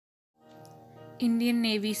Indian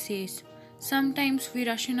Navy says, sometimes we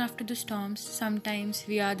rush in after the storms, sometimes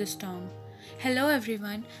we are the storm. Hello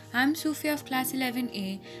everyone, I'm Sufiya of class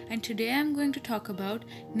 11A and today I'm going to talk about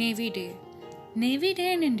Navy Day. Navy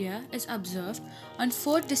Day in India is observed on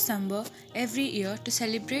 4th December every year to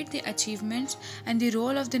celebrate the achievements and the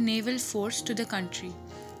role of the naval force to the country.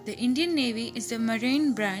 The Indian Navy is the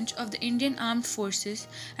marine branch of the Indian Armed Forces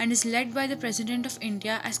and is led by the President of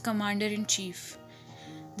India as Commander-in-Chief.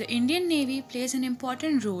 The Indian Navy plays an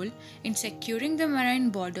important role in securing the marine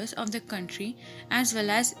borders of the country as well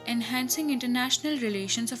as enhancing international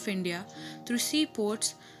relations of India through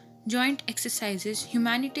seaports, joint exercises,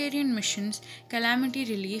 humanitarian missions, calamity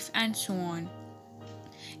relief, and so on.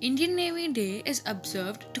 Indian Navy Day is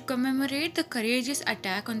observed to commemorate the courageous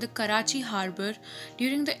attack on the Karachi harbour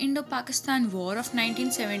during the Indo-Pakistan War of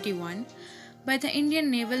 1971 by the Indian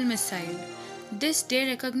naval missile. This day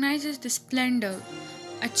recognizes the splendor,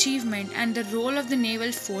 achievement, and the role of the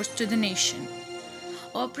naval force to the nation.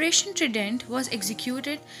 Operation Trident was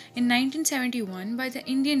executed in 1971 by the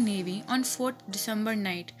Indian Navy on 4th December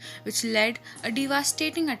night, which led a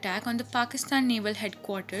devastating attack on the Pakistan Naval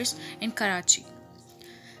Headquarters in Karachi.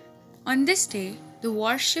 On this day, the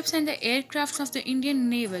warships and the aircrafts of the Indian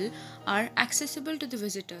Naval are accessible to the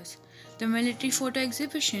visitors. The military photo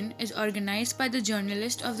exhibition is organized by the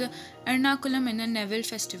journalist of the Ernakulam in the Naval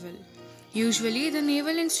Festival. Usually, the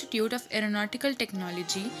Naval Institute of Aeronautical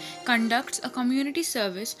Technology conducts a community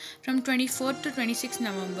service from 24th to 26th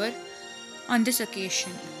November on this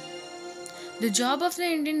occasion. The job of the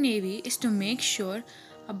Indian Navy is to make sure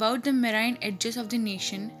about the marine edges of the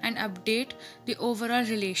nation and update the overall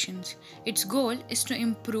relations. Its goal is to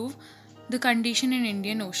improve the condition in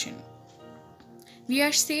Indian Ocean. We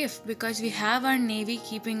are safe because we have our Navy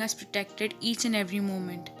keeping us protected each and every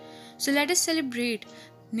moment. So let us celebrate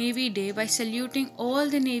Navy Day by saluting all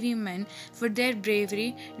the Navy men for their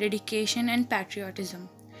bravery, dedication, and patriotism.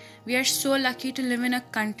 We are so lucky to live in a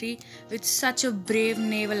country with such a brave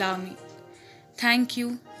naval army. Thank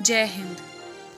you. Jai Hind.